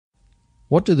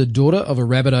What do the daughter of a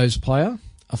Rabbitohs player,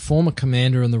 a former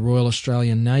commander in the Royal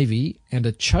Australian Navy, and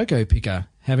a choco picker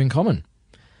have in common?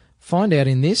 Find out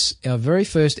in this, our very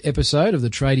first episode of the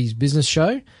Tradies Business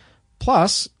Show.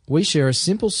 Plus, we share a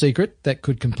simple secret that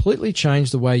could completely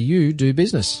change the way you do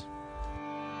business.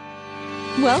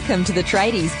 Welcome to the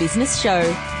Tradies Business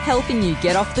Show, helping you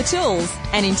get off the tools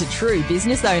and into true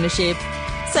business ownership,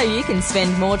 so you can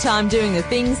spend more time doing the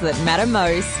things that matter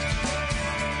most.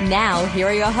 Now, here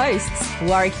are your hosts,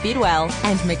 Warwick Bidwell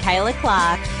and Michaela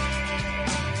Clark.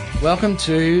 Welcome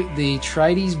to the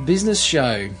Tradies Business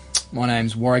Show. My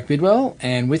name's Warwick Bidwell,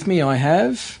 and with me I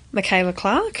have... Michaela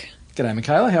Clark. G'day,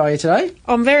 Michaela. How are you today?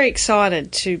 I'm very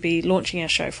excited to be launching our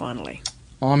show finally.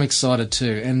 I'm excited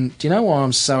too. And do you know why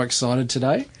I'm so excited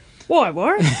today? Why,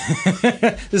 Warwick?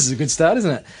 This is a good start,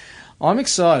 isn't it? I'm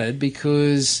excited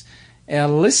because our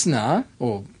listener,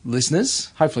 or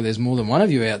listeners, hopefully there's more than one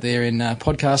of you out there in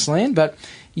podcast land, but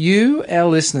you, our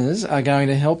listeners, are going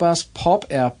to help us pop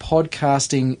our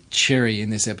podcasting cherry in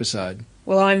this episode.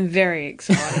 Well, I'm very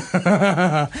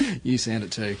excited. You sound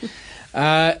it too.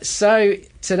 So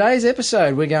today's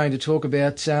episode, we're going to talk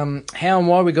about how and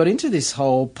why we got into this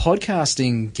whole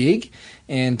podcasting gig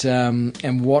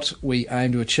and what we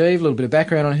aim to achieve, a little bit of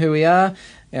background on who we are,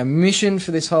 our mission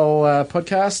for this whole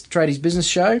podcast, Tradies Business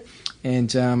Show,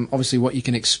 and obviously what you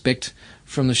can expect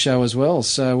from the show as well.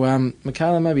 So,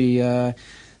 Michaela, maybe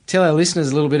tell our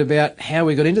listeners a little bit about how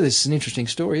we got into this. It's an interesting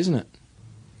story, isn't it?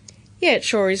 Yeah, it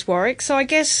sure is, Warwick. So I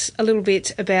guess a little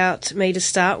bit about me to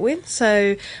start with.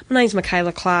 So my name's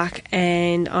Michaela Clark,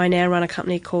 and I now run a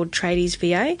company called Tradies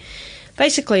VA.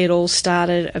 Basically, it all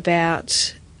started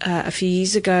about a few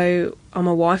years ago. I'm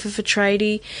a wife of a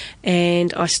tradie,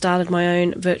 and I started my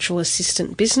own virtual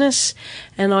assistant business,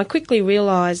 and I quickly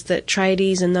realised that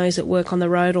tradies and those that work on the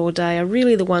road all day are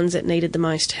really the ones that needed the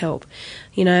most help.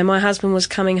 You know, my husband was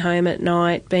coming home at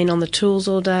night, being on the tools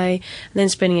all day, and then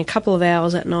spending a couple of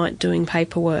hours at night doing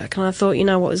paperwork, and I thought, you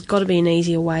know what, there's got to be an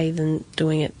easier way than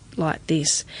doing it like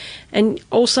this. And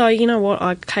also, you know what,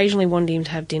 I occasionally wanted him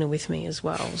to have dinner with me as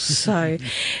well. So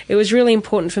it was really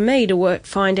important for me to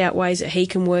find out ways that he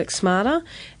can work smarter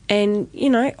and, you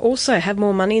know, also have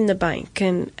more money in the bank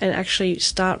and actually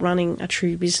start running a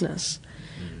true business.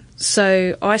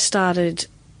 So I started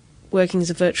working as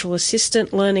a virtual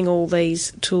assistant, learning all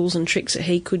these tools and tricks that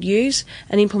he could use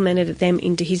and implemented them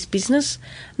into his business.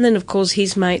 And then, of course,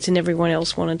 his mates and everyone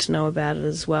else wanted to know about it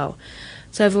as well.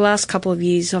 So over the last couple of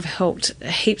years, I've helped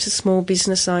heaps of small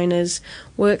business owners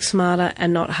work smarter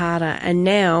and not harder. And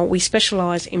now we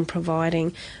specialise in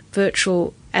providing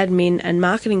virtual admin and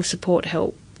marketing support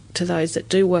help to those that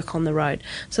do work on the road.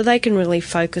 So they can really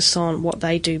focus on what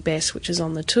they do best, which is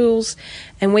on the tools.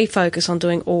 And we focus on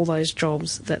doing all those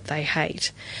jobs that they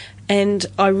hate. And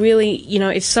I really, you know,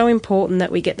 it's so important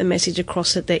that we get the message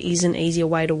across that there is an easier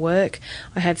way to work.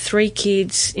 I have 3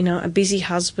 kids, you know, a busy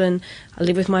husband. I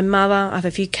live with my mother. I have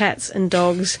a few cats and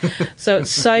dogs. So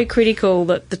it's so critical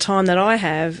that the time that I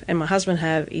have and my husband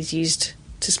have is used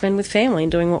to spend with family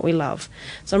and doing what we love.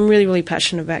 So I'm really, really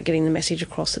passionate about getting the message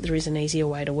across that there is an easier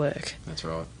way to work. That's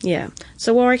right. Yeah.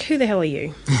 So, Warwick, who the hell are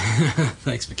you?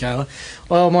 Thanks, Michaela.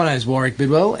 Well, my name's Warwick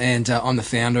Bidwell, and I'm the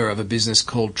founder of a business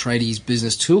called Tradies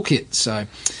Business Toolkit. So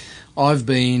I've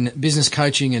been business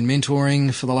coaching and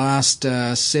mentoring for the last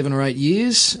 7 or 8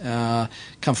 years.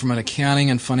 Come from an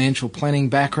accounting and financial planning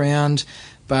background,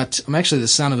 but I'm actually the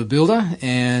son of a builder,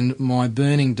 and my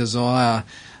burning desire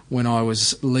when I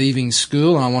was leaving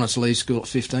school, and I wanted to leave school at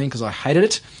 15 because I hated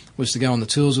it, was to go on the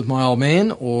tools with my old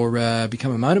man or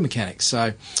become a motor mechanic.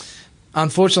 So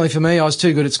unfortunately for me, I was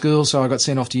too good at school, so I got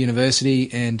sent off to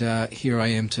university, and here I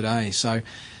am today. So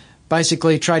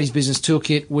basically, Tradies Business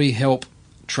Toolkit, we help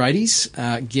tradies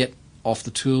get off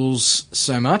the tools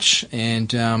so much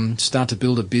and start to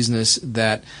build a business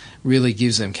that really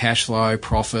gives them cash flow,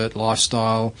 profit,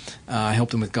 lifestyle,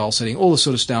 help them with goal setting, all the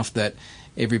sort of stuff that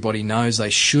everybody knows they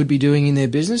should be doing in their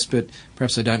business, but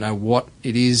perhaps they don't know what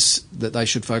it is that they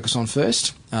should focus on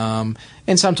first. And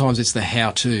sometimes it's the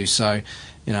how-to. So,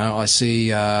 you know, I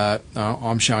see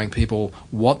I'm showing people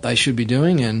what they should be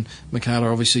doing, and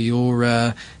Michaela, obviously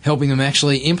you're helping them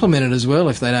actually implement it as well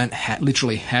if they don't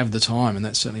literally have the time, and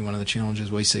that's certainly one of the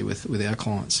challenges we see with our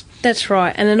clients. That's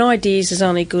right, and an idea is as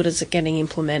only good as it getting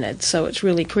implemented, so it's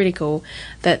really critical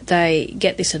that they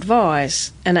get this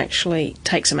advice and actually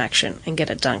take some action and get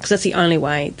it done, because that's the only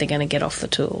way they're going to get off the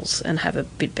tools and have a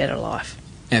bit better life.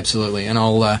 Absolutely, and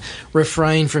I'll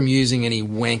refrain from using any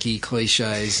wanky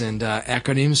cliches and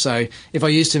acronyms. So if I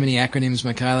use too many acronyms,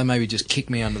 Michaela, maybe just kick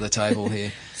me under the table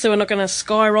here. So we're not going to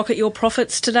skyrocket your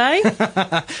profits today?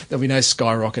 There'll be no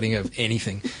skyrocketing of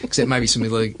anything, except maybe some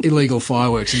illegal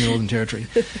fireworks in the Northern Territory.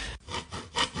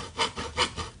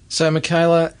 So,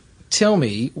 Michaela, tell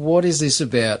me, what is this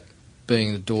about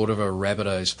being the daughter of a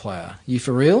Rabbitohs player? You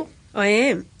for real? I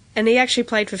am. And he actually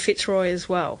played for Fitzroy as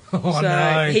well. Oh, so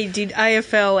no. He did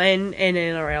AFL and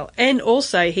NRL. And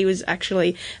also he was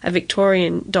actually a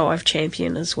Victorian dive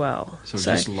champion as well. So we've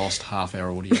just lost half our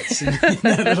audience in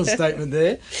that little statement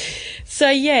there.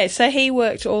 So he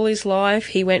worked all his life.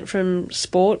 He went from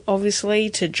sport, obviously,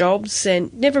 to jobs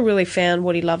and never really found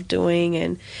what he loved doing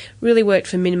and really worked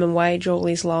for minimum wage all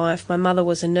his life. My mother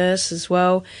was a nurse as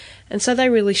well. And so they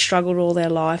really struggled all their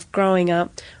life growing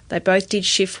up. They both did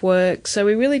shift work, so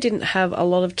we really didn't have a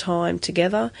lot of time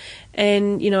together.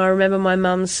 And, I remember my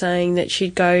mum saying that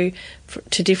she'd go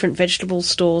to different vegetable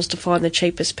stores to find the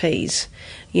cheapest peas,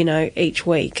 each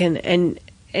week, and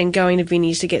going to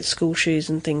Vinnie's to get school shoes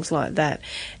and things like that.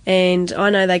 And I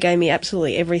know they gave me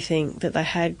absolutely everything that they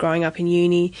had growing up in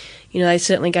uni. They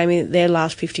certainly gave me their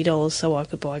last $50 so I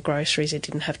could buy groceries. I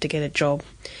didn't have to get a job.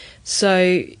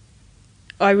 So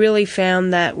I really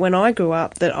found that when I grew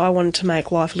up that I wanted to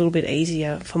make life a little bit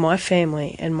easier for my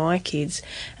family and my kids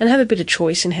and have a bit of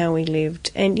choice in how we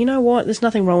lived. And you know what? There's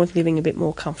nothing wrong with living a bit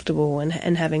more comfortable and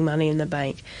having money in the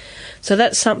bank. So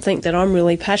that's something that I'm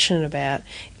really passionate about,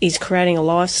 is creating a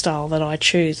lifestyle that I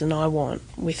choose and I want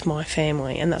with my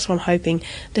family. And that's what I'm hoping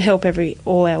to help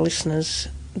all our listeners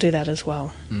do that as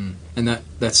well. And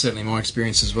that's certainly my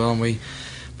experience as well. And we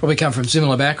probably come from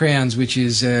similar backgrounds, which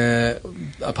is a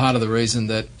part of the reason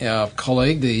that our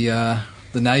colleague, the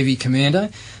Navy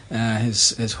commander,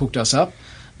 has hooked us up.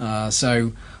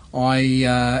 So I,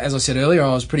 as I said earlier,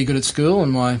 I was pretty good at school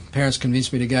and my parents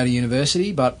convinced me to go to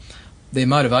university, but their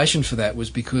motivation for that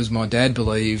was because my dad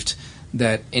believed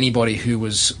that anybody who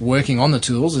was working on the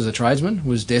tools as a tradesman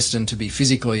was destined to be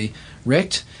physically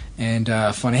wrecked and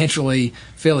financially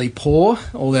fairly poor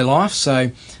all their life.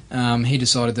 So he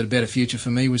decided that a better future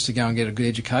for me was to go and get a good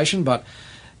education, but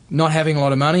not having a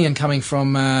lot of money and coming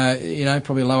from,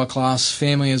 probably a lower class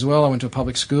family as well. I went to a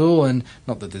public school, and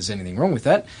not that there's anything wrong with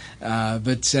that,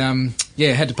 but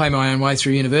had to pay my own way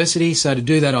through university. So to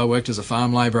do that, I worked as a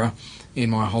farm labourer in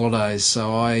my holidays.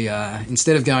 So I,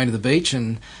 instead of going to the beach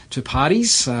and to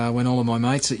parties, when all of my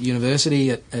mates at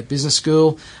university, at business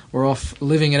school, were off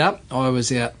living it up, I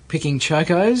was out picking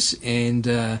chocos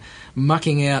and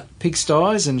mucking out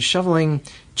pigsties and shoveling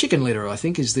chicken litter, I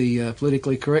think is the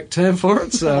politically correct term for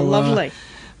it. So lovely.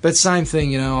 But same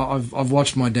thing, I've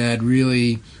watched my dad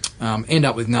really end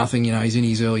up with nothing. He's in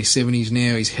his early 70s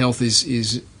now. His health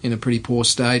is in a pretty poor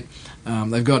state.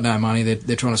 They've got no money.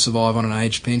 They're trying to survive on an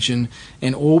aged pension,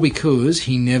 and all because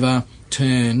he never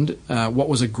turned what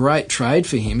was a great trade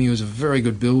for him. He was a very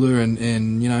good builder and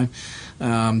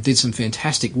did some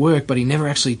fantastic work, but he never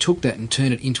actually took that and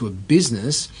turned it into a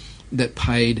business that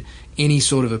paid any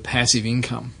sort of a passive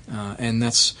income. And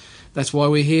that's why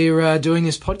we're here doing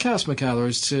this podcast, Michaela,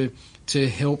 is to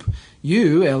help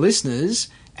you, our listeners,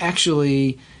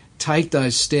 actually take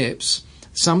those steps,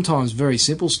 sometimes very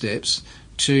simple steps,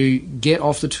 to get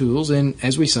off the tools and,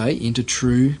 as we say, into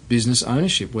true business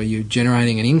ownership, where you're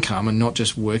generating an income and not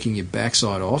just working your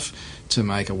backside off to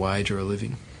make a wage or a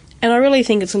living. And I really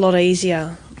think it's a lot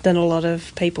easier than a lot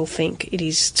of people think it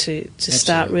is to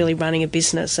start really running a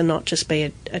business and not just be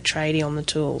a tradie on the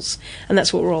tools. And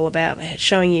that's what we're all about,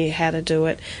 showing you how to do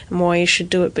it and why you should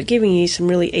do it, but giving you some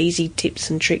really easy tips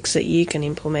and tricks that you can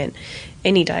implement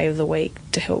any day of the week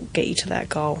to help get you to that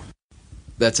goal.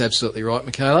 That's absolutely right,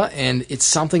 Michaela, and it's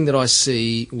something that I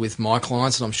see with my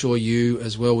clients, and I'm sure you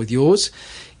as well with yours,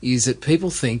 is that people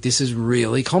think this is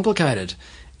really complicated.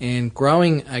 And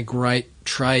growing a great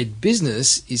trade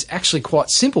business is actually quite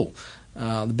simple.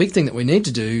 The big thing that we need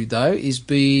to do, though, is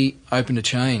be open to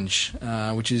change,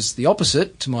 which is the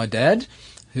opposite to my dad,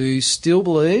 who still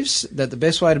believes that the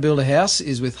best way to build a house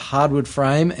is with hardwood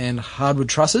frame and hardwood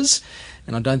trusses.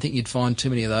 And I don't think you'd find too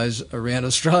many of those around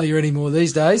Australia anymore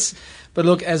these days. But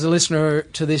look, as a listener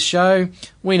to this show,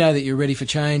 we know that you're ready for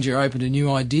change, you're open to new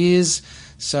ideas.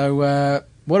 So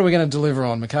what are we going to deliver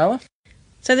on, Michaela?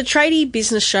 So the Tradie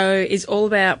Business Show is all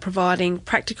about providing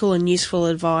practical and useful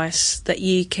advice that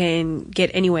you can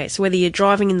get anywhere. So whether you're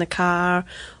driving in the car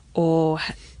or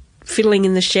fiddling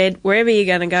in the shed, wherever you're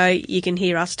going to go, you can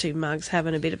hear us two mugs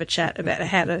having a bit of a chat about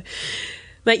how to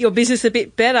make your business a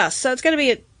bit better. So it's going to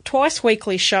be a twice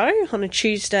weekly show on a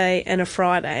Tuesday and a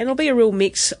Friday, and it'll be a real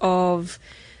mix of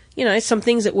some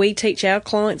things that we teach our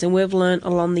clients and we've learnt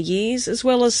along the years, as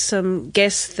well as some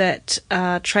guests that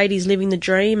are tradies living the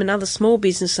dream and other small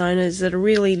business owners that are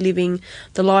really living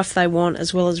the life they want,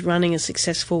 as well as running a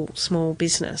successful small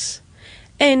business.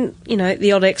 And,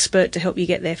 the odd expert to help you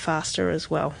get there faster as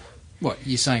well. What,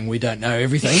 you're saying we don't know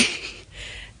everything?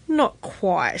 Not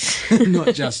quite.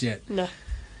 Not just yet. No.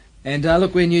 And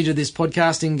look, we're new to this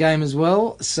podcasting game as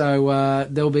well, so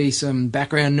there'll be some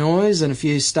background noise and a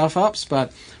few stuff-ups,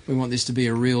 but we want this to be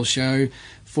a real show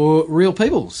for real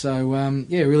people. So,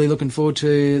 really looking forward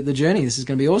to the journey. This is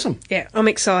going to be awesome. Yeah, I'm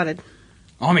excited.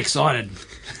 I'm excited.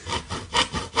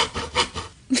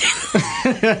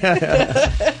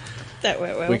 That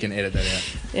went well. We can edit that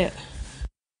out. Yeah.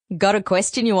 Got a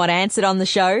question you want answered on the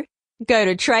show? Go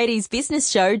to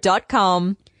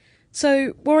tradiesbusinessshow.com.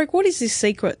 So, Warwick, what is this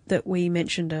secret that we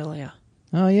mentioned earlier?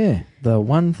 Oh, yeah. The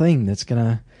one thing that's going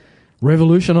to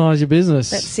revolutionise your business.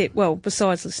 That's it. Well,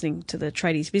 besides listening to the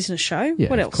Tradies Business Show, yeah,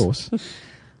 what else? Of course.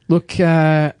 Look,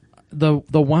 the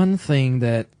one thing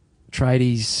that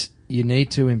tradies you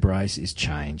need to embrace is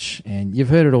change. And you've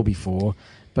heard it all before,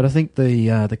 but I think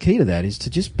the key to that is to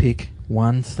just pick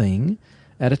one thing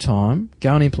at a time,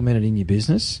 go and implement it in your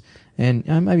business. And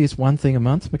maybe it's one thing a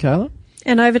month, Michaela.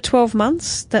 And over 12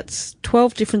 months, that's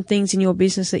 12 different things in your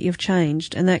business that you've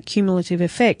changed, and that cumulative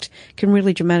effect can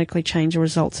really dramatically change the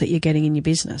results that you're getting in your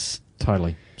business.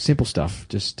 Totally. Simple stuff.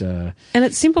 Just And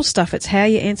it's simple stuff. It's how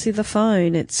you answer the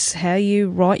phone. It's how you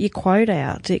write your quote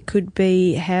out. It could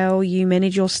be how you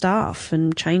manage your staff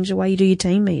and change the way you do your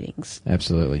team meetings.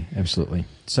 Absolutely. Absolutely.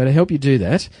 So to help you do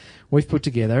that, we've put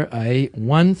together a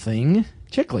one thing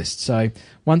checklist. So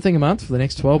one thing a month for the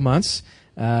next 12 months.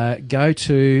 Go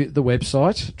to the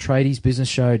website,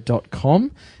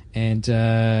 tradiesbusinessshow.com, and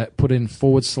put in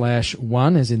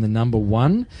 /1, as in the number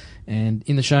 1. And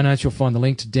in the show notes, you'll find the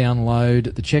link to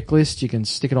download the checklist. You can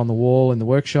stick it on the wall in the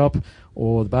workshop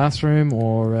or the bathroom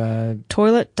or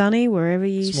toilet, dunny, wherever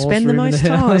you spend the most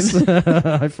time.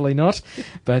 Hopefully not.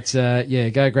 But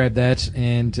go grab that.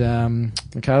 And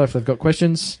Michaela, if they've got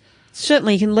questions...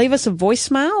 Certainly, you can leave us a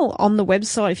voicemail on the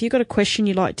website. If you've got a question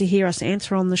you'd like to hear us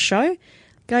answer on the show,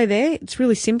 go there. It's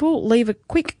really simple. Leave a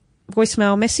quick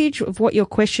voicemail message of what your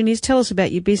question is. Tell us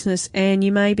about your business, and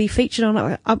you may be featured on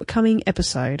an upcoming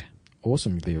episode.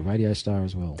 Awesome. You'll be a radio star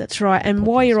as well. That's right. And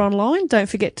while you're online, don't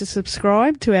forget to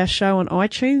subscribe to our show on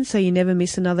iTunes so you never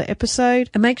miss another episode.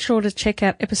 And make sure to check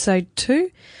out episode 2,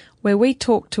 where we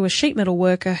talk to a sheet metal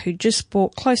worker who just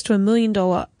bought close to $1 million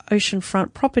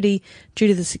oceanfront property due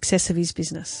to the success of his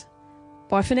business.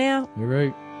 Bye for now.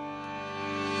 Hooroo.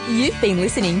 You've been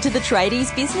listening to the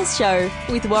Tradies Business Show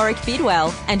with Warwick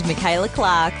Bidwell and Michaela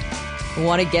Clark.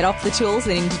 Want to get off the tools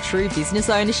and into true business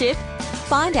ownership?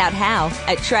 Find out how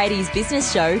at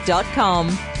tradiesbusinessshow.com.